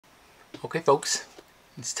Okay folks,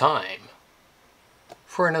 it's time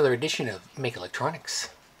for another edition of Make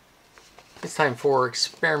Electronics. It's time for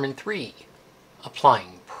experiment 3,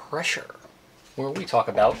 applying pressure, where we talk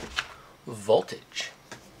about voltage.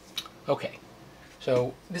 Okay,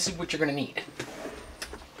 so this is what you're going to need.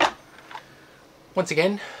 Once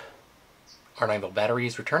again, our 9-volt battery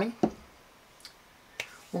is returning.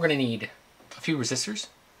 We're going to need a few resistors.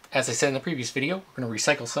 As I said in the previous video, we're going to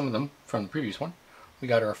recycle some of them from the previous one. We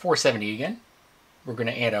got our 470 again. We're going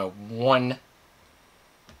to add a 1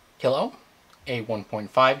 kilo ohm, a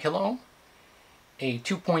 1.5 kilo ohm, a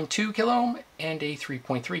 2.2 kilo ohm, and a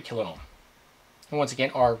 3.3 kilo ohm. And once again,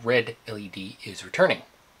 our red LED is returning.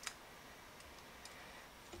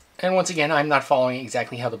 And once again, I'm not following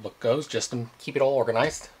exactly how the book goes, just to keep it all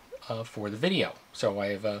organized for the video. So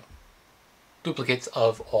I have duplicates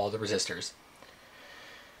of all the resistors.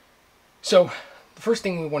 So the first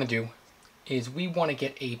thing we want to do is we want to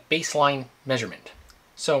get a baseline measurement.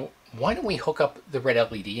 So why don't we hook up the red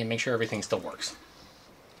LED and make sure everything still works.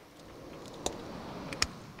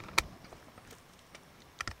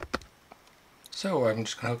 So I'm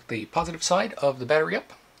just going to hook the positive side of the battery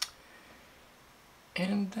up,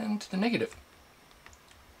 and then to the negative.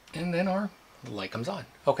 And then our light comes on.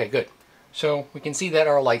 Okay, good. So we can see that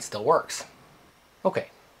our light still works. Okay.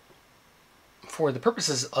 For the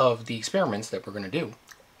purposes of the experiments that we're going to do,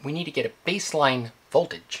 we need to get a baseline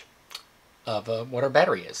voltage of what our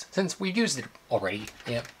battery is. Since we've used it already,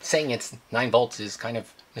 saying it's 9 volts is kind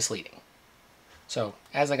of misleading. So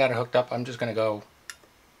as I got it hooked up, I'm just going to go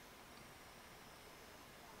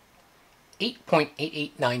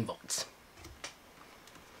 8.889 volts.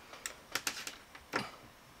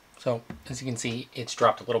 So as you can see, it's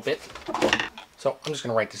dropped a little bit. So I'm just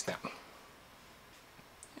going to write this down.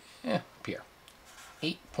 Up here.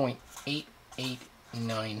 8.889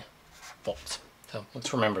 volts. So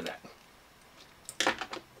let's remember that.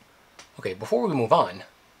 Okay, before we move on,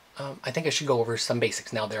 I think I should go over some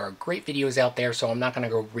basics. Now, there are great videos out there, so I'm not going to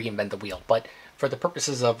go reinvent the wheel. But for the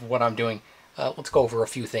purposes of what I'm doing, let's go over a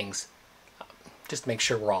few things just to make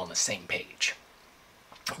sure we're all on the same page.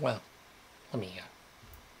 Well, let me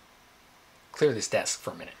clear this desk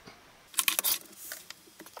for a minute.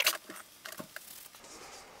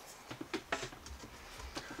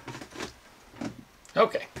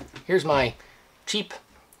 Okay, here's my cheap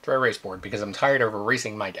dry erase board because I'm tired of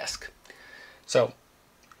erasing my desk. So,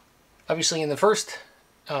 obviously in the first,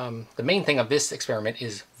 the main thing of this experiment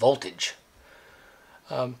is voltage.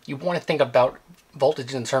 You want to think about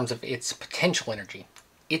voltage in terms of its potential energy.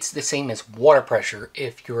 It's the same as water pressure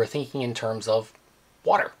if you're thinking in terms of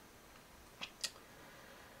water.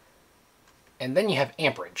 And then you have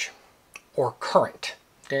amperage, or current.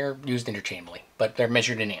 They're used interchangeably, but they're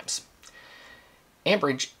measured in amps.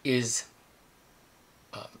 Amperage is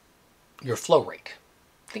your flow rate.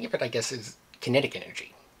 Think of it, I guess, as kinetic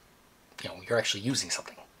energy. You're actually using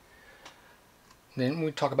something. Then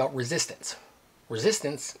we talk about resistance.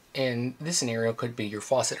 Resistance in this scenario could be your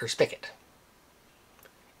faucet or spigot.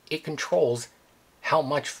 It controls how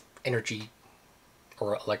much energy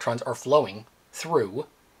or electrons are flowing through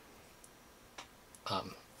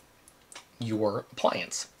your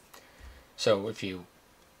appliance. So if you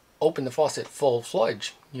open the faucet full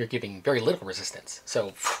fledged, you're giving very little resistance.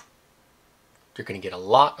 So you're going to get a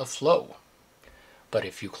lot of flow. But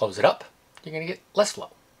if you close it up, you're going to get less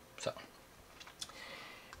flow. So,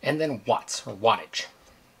 and then watts or wattage.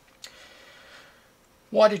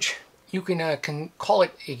 Wattage, you can call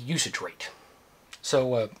it a usage rate.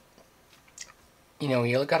 So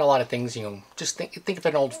you got a lot of things. Just think of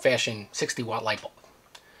an old-fashioned 60-watt light bulb.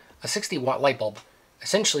 A 60-watt light bulb,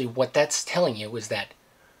 essentially what that's telling you is that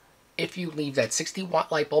if you leave that 60-watt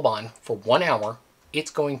light bulb on for 1 hour,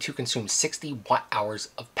 it's going to consume 60 watt-hours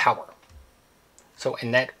of power. So,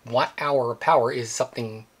 and that watt-hour of power is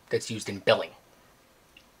something that's used in billing.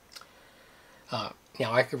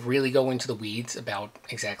 Now, I could really go into the weeds about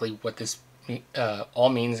exactly what this all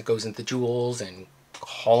means. It goes into joules and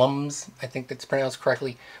coulombs, I think that's pronounced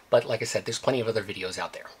correctly. But like I said, there's plenty of other videos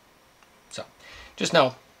out there. So, just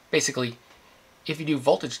know, basically, if you do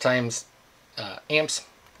voltage times amps,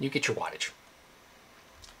 you get your wattage,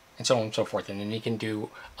 and so on and so forth. And then you can do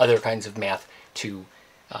other kinds of math to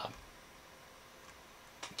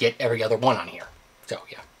get every other one on here. So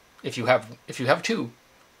yeah, if you have 2,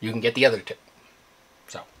 you can get the other 2.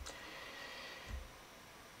 So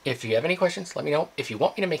if you have any questions, let me know. If you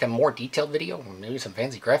want me to make a more detailed video, or maybe some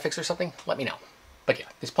fancy graphics or something, let me know. But yeah,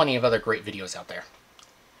 there's plenty of other great videos out there.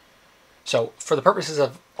 So for the purposes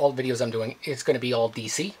of all the videos I'm doing, it's going to be all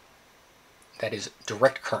DC. That is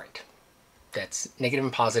direct current. That's negative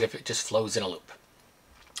and positive. It just flows in a loop.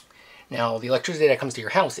 Now, the electricity that comes to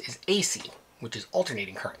your house is AC, which is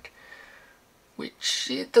alternating current,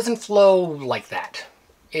 which it doesn't flow like that.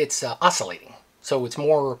 It's oscillating. So it's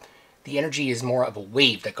more, the energy is more of a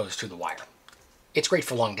wave that goes through the wire. It's great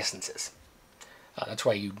for long distances. That's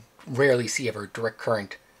why you rarely see ever direct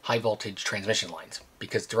current, high voltage transmission lines,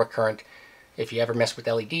 because direct current, if you ever mess with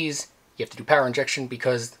LEDs, you have to do power injection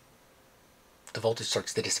because the voltage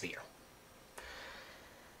starts to disappear.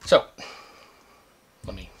 So,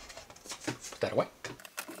 let me put that away.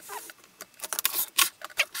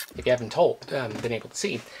 If you haven't been able to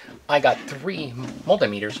see, I got 3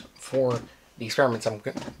 multimeters for the experiments I'm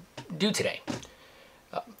going to do today.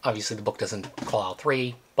 Obviously the book doesn't call out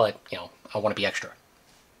 3, but you know, I want to be extra.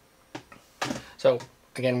 So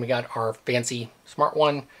again, we got our fancy smart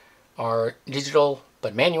one, our digital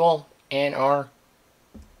but manual, and our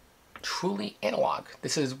truly analog.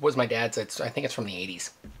 This was my dad's. I think it's from the 80s.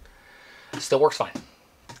 Still works fine.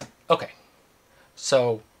 Okay,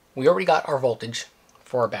 so we already got our voltage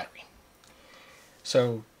for our battery.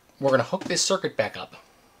 So we're going to hook this circuit back up.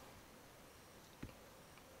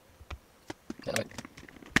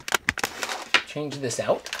 Change this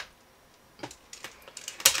out.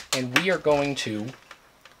 And we are going to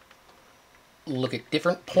look at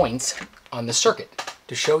different points on the circuit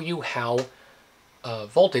to show you how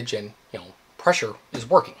voltage and pressure is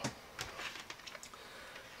working.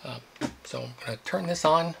 So I'm going to turn this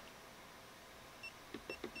on.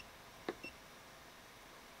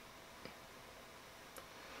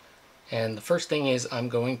 And the first thing is I'm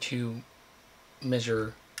going to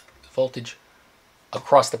measure the voltage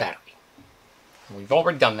across the battery. And we've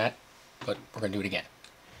already done that, but we're going to do it again.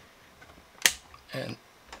 And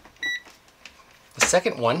the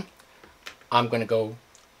second one, I'm going to go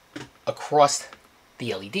across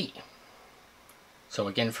the LED. So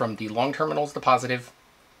again, from the long terminal is the positive,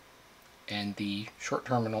 and the short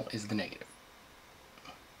terminal is the negative.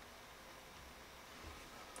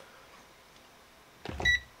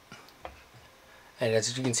 And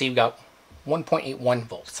as you can see, we've got 1.81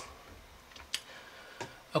 volts.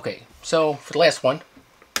 Okay, so for the last one,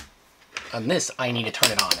 on this, I need to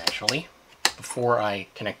turn it on actually, before I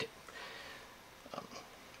connect it.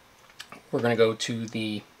 We're going to go to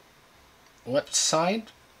the left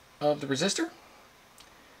side of the resistor,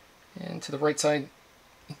 and to the right side,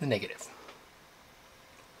 the negative.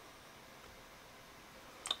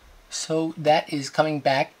 So that is coming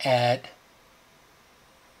back at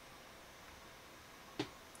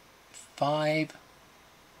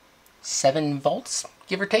 7 volts,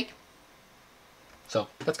 give or take. So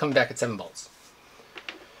that's coming back at 7 volts.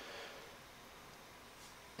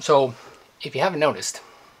 So if you haven't noticed,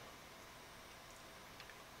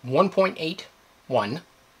 1.81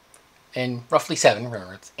 and roughly 7,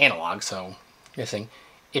 remember it's analog, so I'm guessing,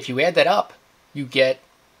 if you add that up, you get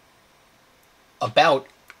about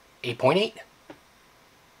 8.8.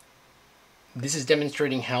 This is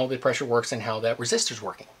demonstrating how the pressure works and how that resistor is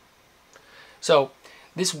working. So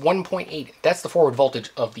this 1.8, that's the forward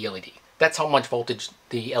voltage of the LED. That's how much voltage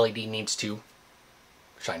the LED needs to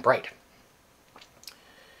shine bright.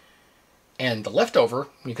 And the leftover,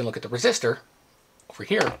 you can look at the resistor over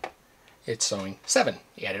here, it's showing 7.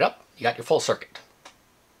 You add it up, you got your full circuit.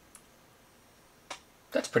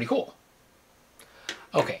 That's pretty cool.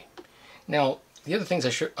 Okay, now the other things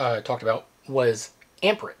I talked about was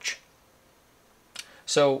amperage.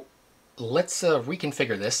 So let's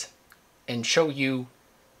reconfigure this and show you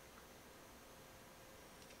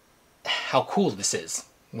how cool this is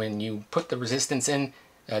when you put the resistance in,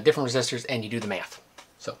 different resistors, and you do the math.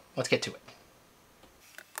 So let's get to it.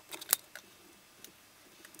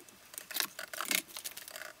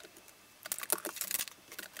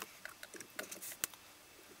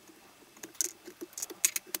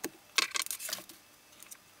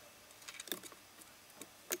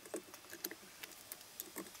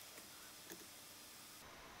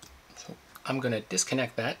 So I'm going to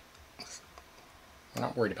disconnect that. I'm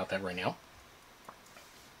not worried about that right now.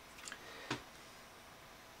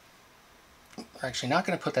 We're actually not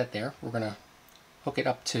going to put that there. We're going to hook it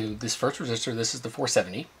up to this first resistor. This is the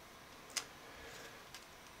 470.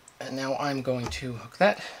 And now I'm going to hook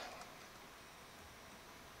that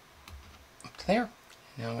up to there.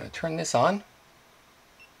 Now I'm going to turn this on.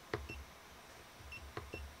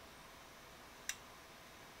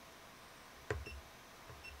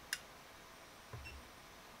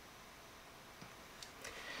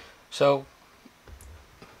 So,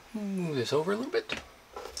 move this over a little bit.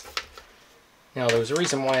 Now, there was a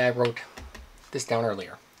reason why I wrote this down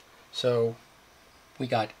earlier. So, we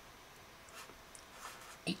got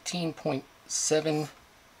 18.7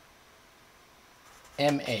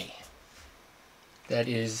 MA. That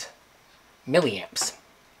is milliamps.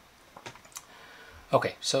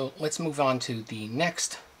 Okay, so let's move on to the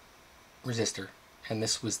next resistor, and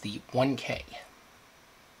this was the 1K.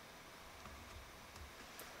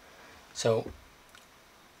 So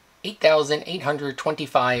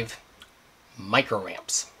 8,825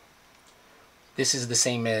 microamps. This is the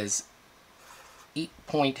same as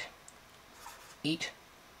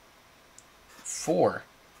 8.84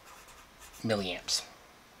 milliamps.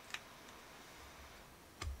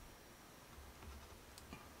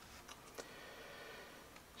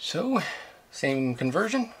 So, same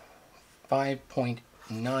conversion,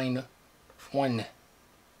 5.91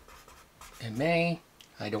 MA.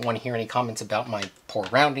 I don't want to hear any comments about my poor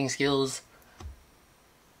rounding skills.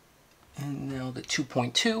 And now the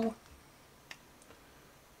 2.2.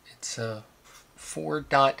 It's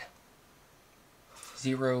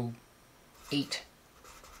 4.08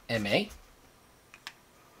 MA.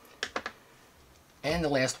 And the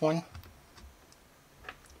last one,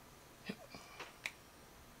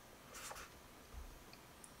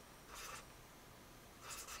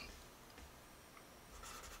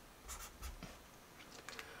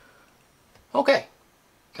 okay,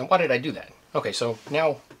 and why did I do that? Okay, so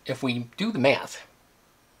now if we do the math.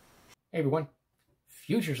 Hey everyone,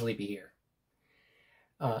 Future Sleepy here.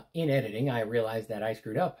 In editing, I realized that I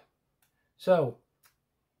screwed up. So,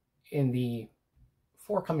 in the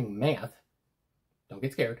forthcoming math, don't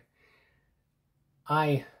get scared,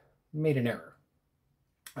 I made an error.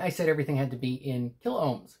 I said everything had to be in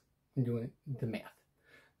kiloohms when doing the math.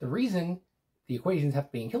 The reason the equations have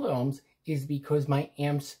to be in kiloohms is because my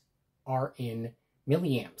amps are in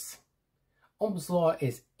milliamps. Ohm's law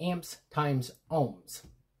is amps times ohms.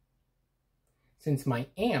 Since my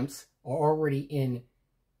amps are already in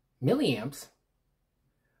milliamps,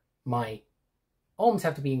 my ohms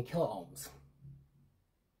have to be in kiloohms.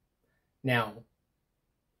 Now,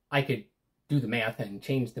 I could do the math and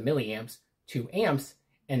change the milliamps to amps,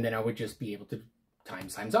 and then I would just be able to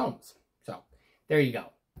times ohms. So, there you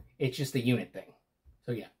go. It's just a unit thing.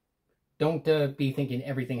 So yeah, don't be thinking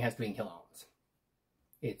everything has to be in kiloohms.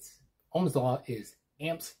 It's Ohm's law is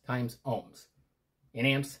amps times ohms, in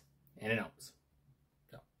amps and in ohms.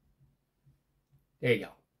 So there you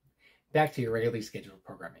go. Back to your regularly scheduled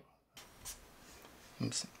programming.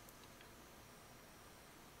 Oops.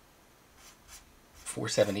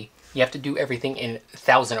 470. You have to do everything in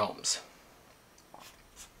 1,000 ohms.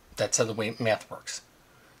 That's how the way math works.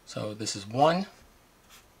 So this is 1.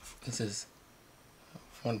 This is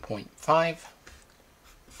 1.5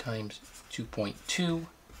 times 2.2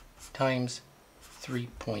 times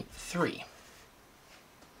 3.3.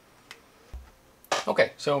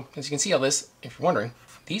 Okay, so as you can see all this, if you're wondering,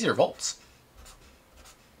 these are volts.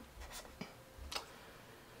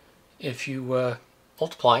 If you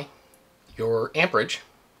multiply your amperage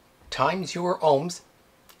times your ohms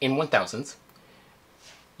in 1,000ths,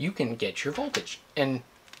 you can get your voltage. And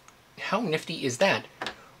how nifty is that?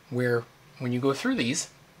 Where when you go through these,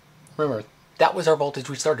 remember, that was our voltage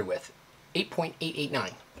we started with,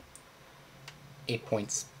 8.889,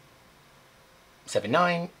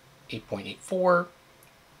 8.79, 8.84,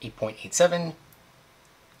 8.87,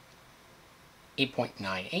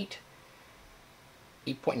 8.98,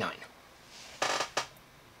 8.9.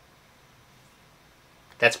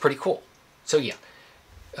 That's pretty cool. So yeah,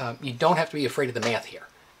 you don't have to be afraid of the math here.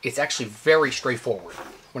 It's actually very straightforward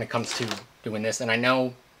when it comes to doing this, and I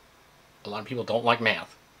know a lot of people don't like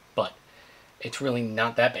math, but it's really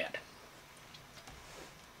not that bad.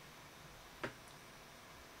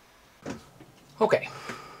 Okay,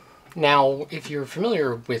 now if you're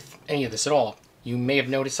familiar with any of this at all, you may have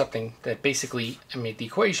noticed something that basically I made the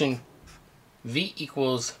equation V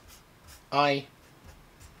equals I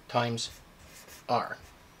times R.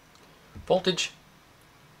 Voltage,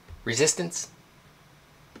 resistance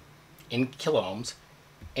in kiloohms,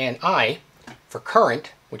 and I for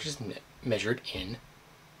current, which is measured in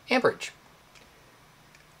amperage.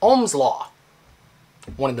 Ohm's law,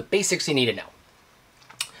 one of the basics you need to know.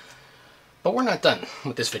 But we're not done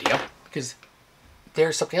with this video, because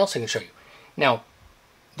there's something else I can show you. Now,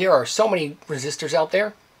 there are so many resistors out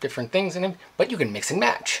there, different things in them, but you can mix and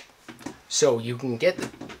match. So you can get,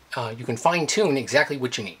 you can fine tune exactly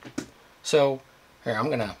what you need. So, here,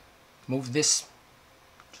 I'm gonna move this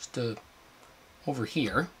just over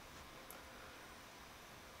here.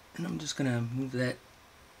 And I'm just gonna move that.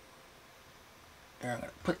 There, I'm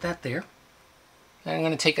gonna put that there. And I'm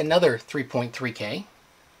gonna take another 3.3K. I'm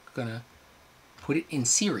gonna put it in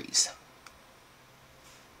series.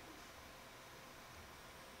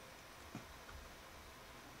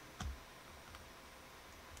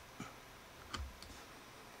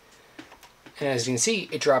 And as you can see,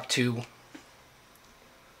 it dropped to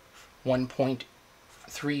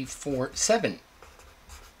 1.347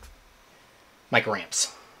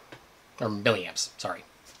 microamps, or milliamps, sorry.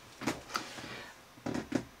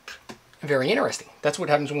 Very interesting. That's what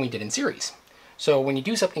happens when we did in series. So when you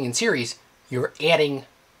do something in series, you're adding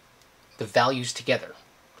the values together.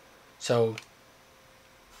 So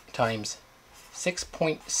times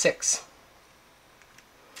 6.6.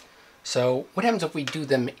 So what happens if we do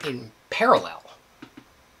them in parallel?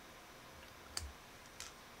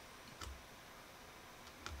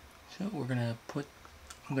 So we're gonna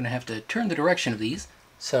I'm gonna have to turn the direction of these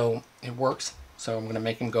so it works. So I'm gonna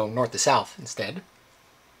make them go north to south instead.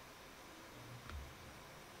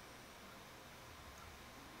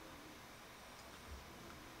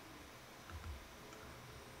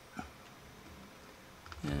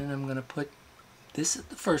 And I'm gonna put this at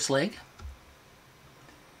the first leg.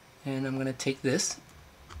 And I'm gonna take this,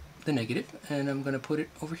 the negative, and I'm gonna put it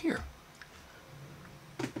over here.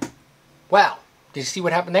 Wow, did you see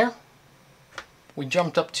what happened there? We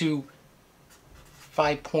jumped up to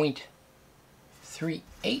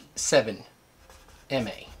 5.387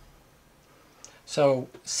 MA. So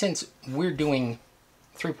since we're doing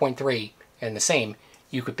 3.3 and the same,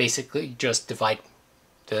 you could basically just divide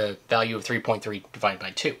the value of 3.3 divided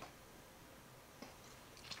by 2.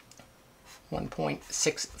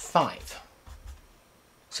 1.65.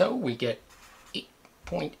 So we get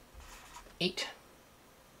 8.88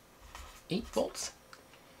 volts.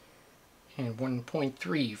 And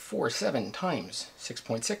 1.347 times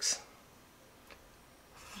 6.6,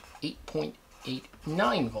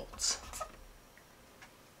 8.89 volts.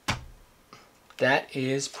 That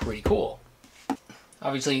is pretty cool.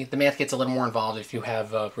 Obviously, the math gets a little more involved if you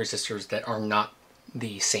have resistors that are not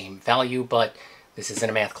the same value, but this isn't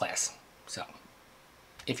a math class. So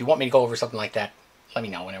if you want me to go over something like that, let me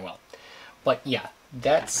know and I will. But yeah,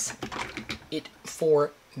 that's it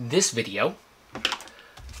for this video.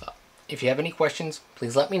 If you have any questions,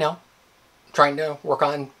 please let me know. I'm trying to work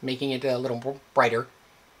on making it a little brighter,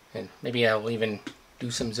 and maybe I'll even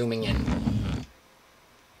do some zooming in.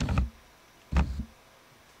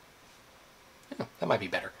 Yeah, that might be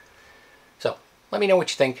better. So let me know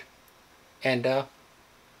what you think, and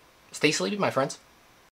stay sleepy, my friends.